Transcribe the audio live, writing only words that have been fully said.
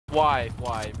Why, bro?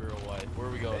 Why? Where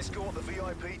are we going? Escort the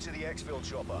VIP to the exfil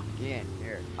chopper. Ian,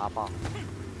 here, hop on.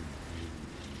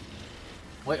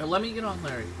 Wait, let me get on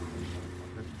Larry.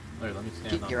 Larry, let me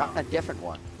stand on You're top. on a different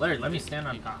one. Larry, let me stand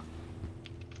on top.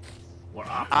 We're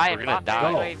up. I We're am gonna not the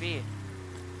die. UAV.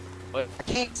 What? I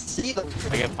can't see them.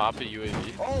 I can pop a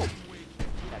UAV. Oh!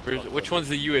 Which one's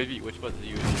the UAV? Which one's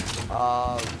the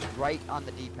UAV? Right on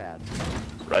the D-pad.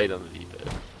 Right on the D-pad.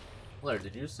 Larry,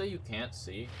 did you say you can't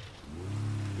see?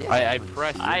 Yeah, I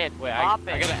pressed. I had Wait, I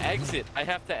gotta exit. I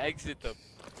have to exit them.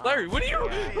 Larry, what are you?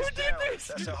 Who did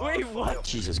this? Wait, what?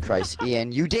 Jesus Christ,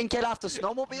 Ian, you didn't get off the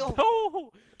snowmobile?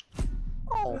 No!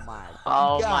 Oh my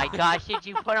Oh God. my gosh, did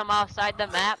you put them outside the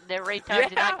map? They're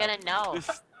retards not gonna know. This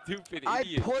stupid I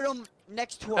idiot. put him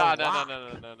next to a No. rock.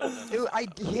 Dude, I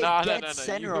hit dead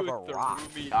center of a rock. You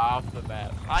threw me off the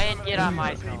map. I didn't get on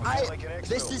my snow.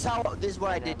 This is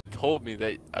what I did. You told me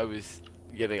that I was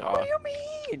getting off. What do you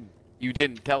mean? You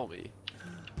didn't tell me.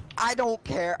 I don't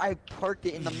care. I parked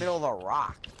it in the middle of a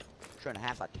rock. Shouldn't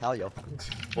have to tell you.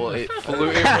 Well, it flew,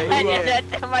 I did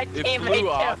that to my it teammate flew too.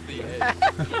 off the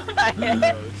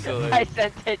edge. So, I like,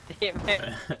 sent it to him.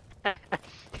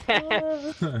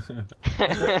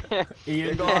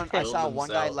 You're going, I saw one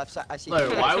guy left side. I see.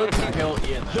 Larry, why would you kill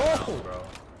Ian that Yo! round, bro?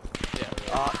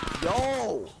 yeah,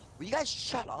 Yo! Will you guys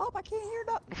shut up? I can't hear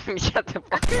nothing. Shut the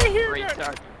fuck up,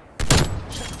 retard.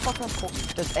 Shut the fuck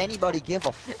up. Does anybody give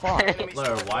a fuck?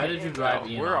 Larry, why did you drive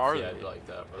Ian where off are the they? edge like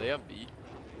that, bro? They have B.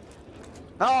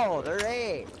 No, they're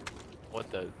A.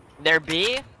 What the? They're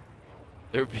B?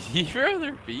 They're B, bro?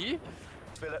 They're B?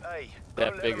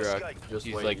 That big rock. Just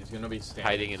He's wait, like he's gonna be standing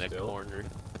hiding in a still. corner.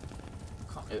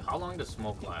 How long does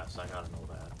smoke last? I gotta know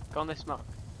that. Go in the smoke.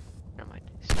 Never mind.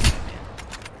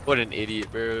 What an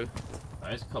idiot, bro.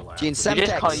 Nice collapse. Gene, You just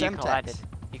Semtex, call you Semtex. collided.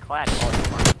 You collided.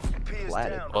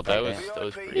 Well, that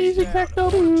was pretty Easy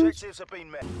objectives have been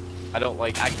met. I don't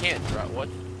like, I can't drive. What?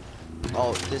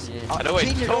 Oh, this is. How do I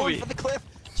Gene, you're tow going me? for the cliff.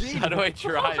 Gene. How do I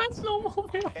drive?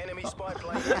 Enemy spy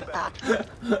plane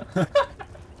inbound.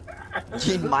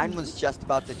 Gene, mine was just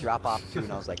about to drop off too,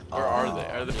 and I was like, Where are they?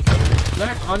 Are they?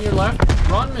 Zach, on your left.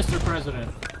 Run, Mr.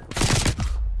 President.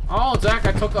 Oh, Zach,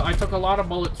 I took a lot of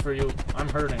bullets for you. I'm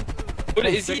hurting. What,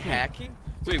 is he hacking?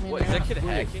 Wait, what? Is that kid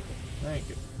hacking? Thank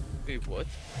you. Wait, what?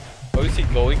 Why is he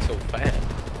going so fast?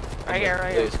 Right here,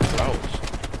 right here. He's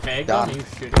crouched. Tag Done. him, you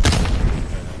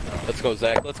shitty. Let's go,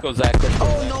 Zach. Let's go, Zach. Let's go,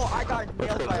 Oh Zach. no, I got Let's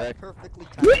nailed go, by a Zach. perfectly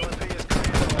timed.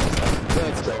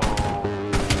 Let's go.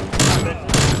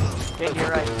 Kid, you're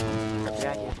right.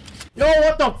 Behind you. Yo,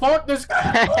 what the fuck? This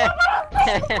guy.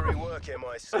 Great work,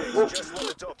 MI6. Just what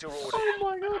the doctor ordered. Oh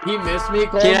my god. He missed me.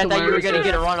 Dude, I thought you were gonna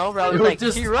get a run over. I It was was like,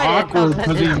 just you're right. awkward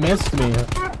because he missed me.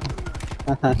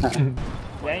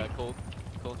 Cool.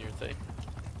 Cool in your thing.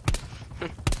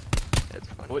 That's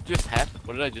funny. What just happened?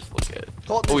 What did I just look at?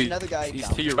 Told Oh, there's another guy. he's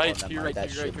down to your there. right, Oh, to your never right, mind, to your right, that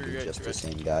to your should be right, just to the your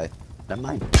same guy. Never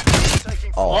mind.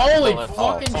 Taking Oh. Holy Oh,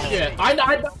 fucking oh. shit. I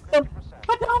downed him.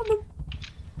 I downed him.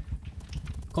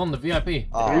 Call him the VIP.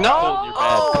 Oh.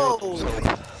 No! You're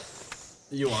bad.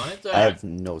 You want it, Zach? I have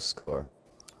no score.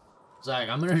 Zach,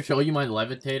 I'm gonna show you my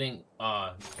levitating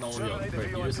snowmobile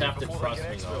trick. You just have to trust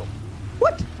me though.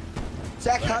 What?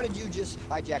 Zach, how did you just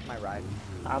hijack my ride?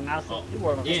 I'm not Oh. you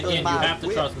were Ian, you have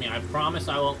to trust me. I promise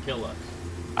I won't kill us.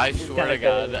 I swear to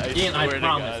God. Ian, I swear to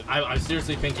promise. God. I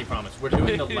seriously think he promised. We're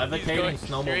doing the He's levitating going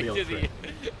straight snowmobile to trick.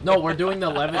 No, we're doing the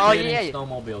levitating Oh, yeah.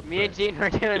 snowmobile Me and trick. Gene were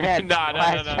doing that. Nah,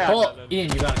 last no. round. Oh,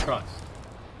 Ian, you gotta trust.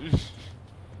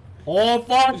 Oh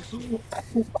fuck!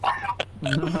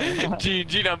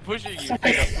 Gene, I'm pushing you. Gene,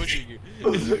 I'm pushing you.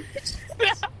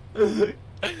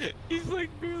 He's like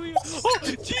barely. Oh,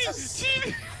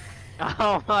 Gene!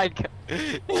 Oh my god.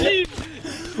 Gene!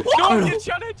 Don't get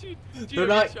shot at, Gene! They're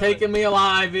not taking me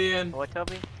alive, Ian. What,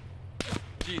 Toby?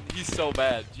 Gene, he's so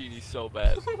bad. Gene, he's so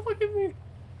bad. Look at me.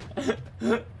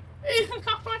 Ian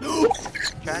got my.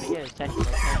 Trying to get his attention.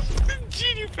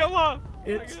 Gene, you fell off!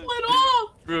 It slid off.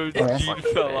 Bro, Yeah. Gene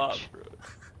fell off, bro.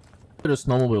 A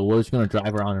snowmobile, we're just gonna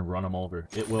drive around and run them over.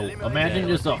 It will. Imagine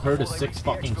just a herd of 6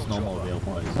 fucking snowmobile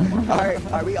boys.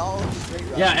 Alright, are we all straight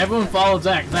right? Yeah, everyone follow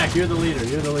Zach. Zach, you're the leader.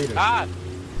 You're the leader. Ah!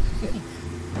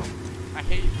 I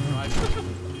hate you.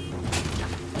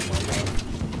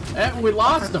 And we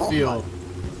lost a few.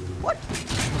 What?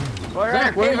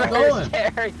 Zach, where are you going?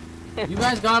 Scary. You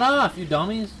guys got off, you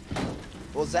dummies.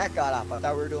 Well, Zach got off. I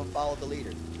thought we were doing follow the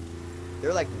leader.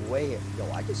 They're like way.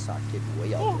 Yo, I just saw a kid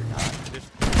way out there now.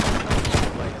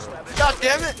 God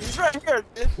damn it! He's right here!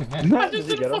 I just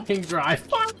did a fucking drive.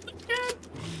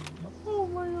 Oh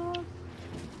my god.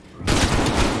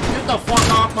 Get the fuck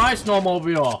off my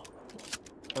snowmobile.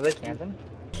 Are they camping?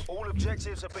 All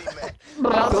objectives have been met.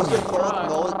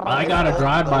 I got a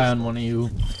drive-by on one of you.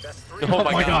 That's 3. Oh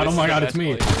my god, it's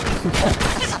me. Look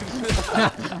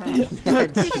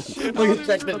at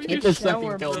check this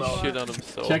second kill though. Shit on him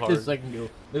so Check hard. this second kill.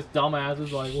 This dumbass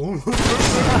is like,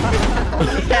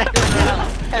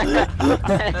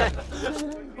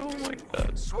 Oh my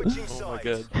god. Switching Oh my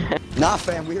sides. god. Nah,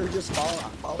 fam, we were just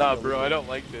following. Nah, bro, I don't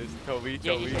like this. Toby,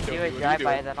 Yeah, you can do a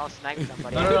drive-by, then I'll snipe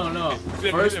somebody. no.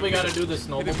 First we gotta do the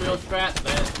snowmobile strat,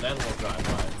 then we'll drive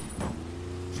by.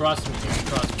 Trust me,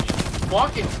 trust me.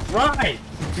 Fucking right!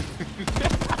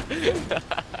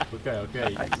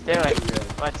 Okay. Let's do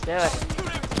it. Let's do it.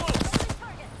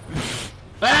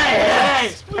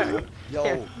 Hey! Yo,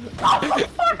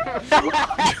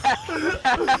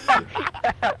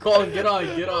 Colin, get on.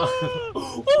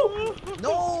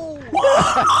 no!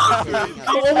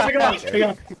 Oh my gosh!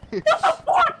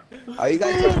 Are you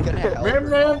guys gonna help?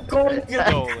 Ram, Colin,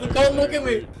 Colin, look at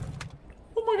me!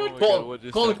 Oh my god, Oh my God, Colin, what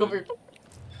just Colin, come here.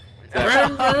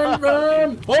 happened?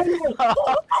 Ram!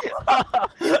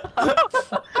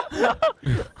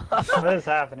 What is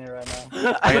happening right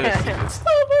now? I gotta see this.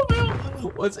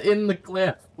 Snowmobile! What's in the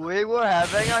cliff? We were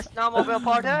having a snowmobile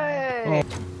party!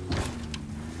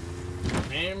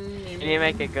 You need to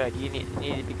make it good. You need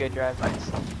to be good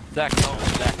drive-bys. Zach, come.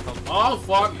 Oh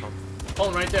fuck!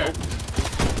 Colin, right there.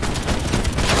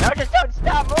 No, just don't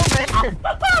stop moving!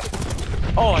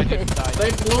 Oh, I just died.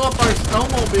 They blew up our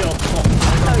snowmobile.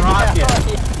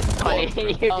 Rocket. Funny,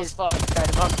 you just tried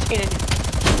to bump in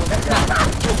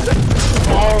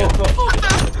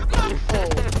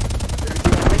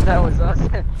and that was us.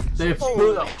 They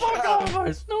blew the fuck out of our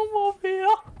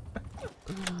snowmobile.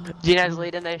 Gina's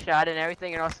leading the shot and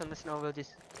everything, and all of a sudden the snowmobile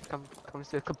just comes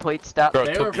to a complete stop. Bro,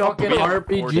 They were Toby, fucking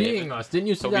Toby RPGing us. Didn't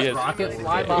you see Toby that has rocket no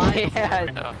fly idea. by? Yeah,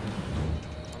 Yeah.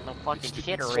 no fucking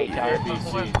shit retard.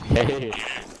 Hey.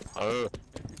 Oh.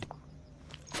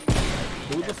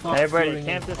 Who the fuck? Everybody,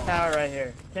 camp this tower right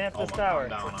here. Camp Oh this my tower.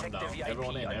 God, I'm down.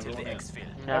 Everyone in. No.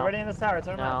 Everybody in this tower.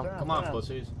 Turn around. No. Turn around. Come on, turn around.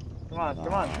 pussies. Come on.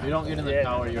 Come on. If you don't get in the Yeah.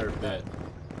 tower, you're a bit.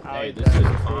 Oh, Hey, you this don't is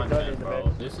need the content, bro.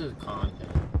 bed. This is content.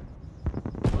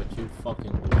 What you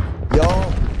fucking do.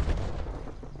 Yo,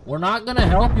 We're not gonna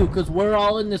help you because we're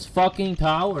all in this fucking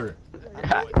tower.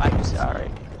 I'm sorry.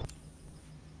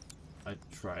 I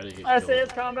try to get I say killed.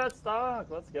 it's combat stock.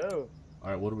 Let's go.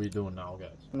 Alright, what are we doing now, guys?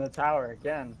 In the tower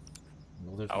again.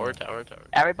 Well, there's Tower.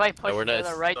 Everybody push we're to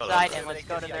not- the right no, side and let's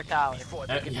go to their tower.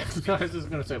 Yeah, I was just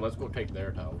gonna say, let's go take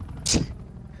their tower.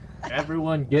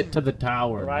 Everyone get to the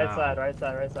tower Right now.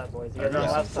 side, boys. You guys on the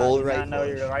Yeah, left full side. You right, gotta know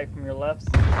boys. your right from your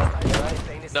left.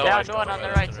 No, Yeah, I I'm going on the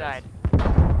right side.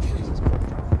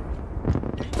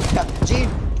 yeah, Gene,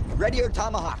 ready your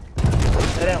tomahawk.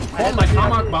 Hit him. Oh, my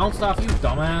tomahawk bounced off you,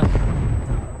 dumbass.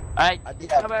 Alright,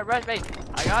 Yeah. come on, run, mate.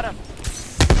 I got him.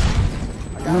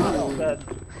 I got another. Dead.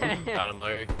 Got him,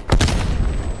 Larry.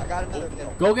 I got another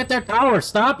kill. Go get their tower.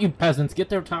 Stop, you peasants. Get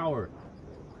their tower.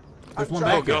 There's one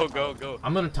trying. back here. Go.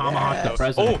 I'm gonna tomahawk Yes. the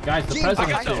president. Oh, Guys, the Gene, I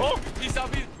president's got here. the. Oh, he's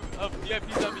on me. Yeah,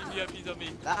 he's on me. He's on me.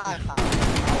 Ah,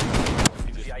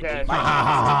 He just- Okay.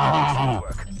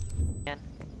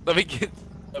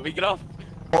 Let me get off.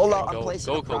 hold on, Go, I'm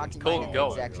placing go, a Colton, proxy Colton, mine in go.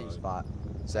 the exact same spot.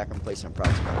 Zach, I'm placing a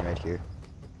proxy mine right here.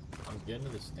 I'm getting to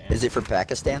the stand. Is it for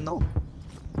Pakistan though?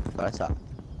 But I thought.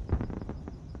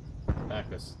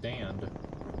 Back a stand?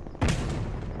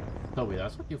 Toby,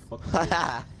 that's what you fucking do.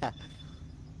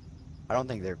 I don't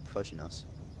think they're pushing us.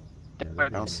 I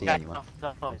don't see anyone.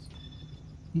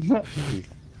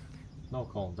 No,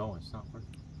 Colin, don't. It's not working.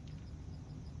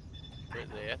 Where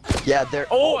they at? Yeah, they're.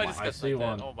 Oh, I just I got see sniped at.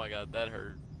 one. Oh my god, that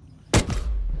hurt.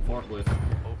 Forklift.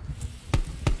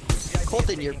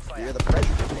 Colton, you're the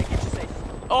president.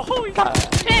 Oh, he got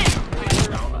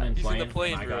Down him in He's in plane. the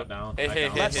plane, I bro. got down. Hey, I hey,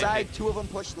 got hey, Left hey. down. side, 2 of them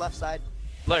push left side.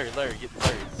 Larry, Larry.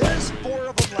 There's 4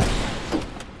 of them left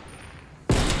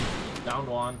side. Down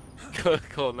one.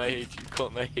 Colton, I hate you.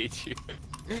 Colton, I hate you.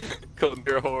 Colton,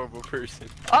 you're a horrible person.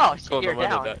 Oh, shit, Colton, you're I'm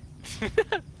gonna down.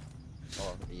 die.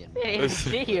 Oh, Ian. I didn't even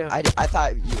see you. I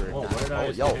thought you were. Whoa, not. where did I Oh,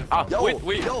 yo, escape Ah, from? yo,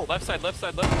 wait. yo. Left side. Yo,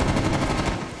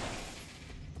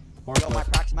 my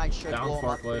Forklift. proxy mine should Down blow him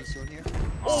up forklift. pretty soon here.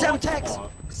 Oh, Semtex! oh.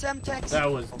 Semtex! That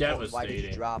was Why did you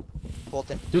devastating. drop?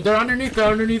 Colton. Dude, they're underneath. They're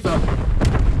underneath them.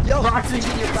 Yo, Proxy.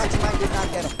 Gene, your proxy mine did not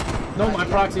get him. No, my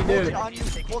proxy Colton, did. on you.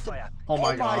 Colton. Oh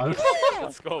my god.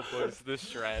 Let's go, boys. This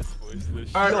strats, boys.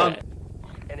 This Alright,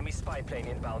 strats. Enemy spy plane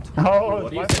inbound. Oh, What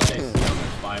do you it's think they see on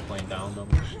the spy plane down them?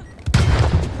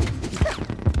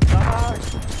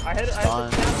 I hit it. I hit Done.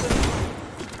 the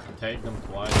captain. Take them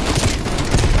twice.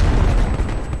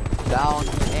 Down.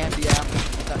 And BM.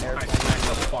 The I airplane. smacked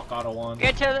the fuck out of one.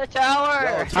 Get to the tower!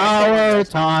 Yo, Tower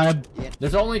time. Ian,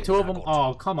 There's only 2 of them.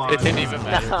 Oh, come on. It didn't even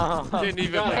matter. No. It didn't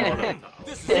even matter.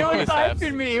 He was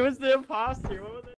sniping me. He was the imposter. What was it?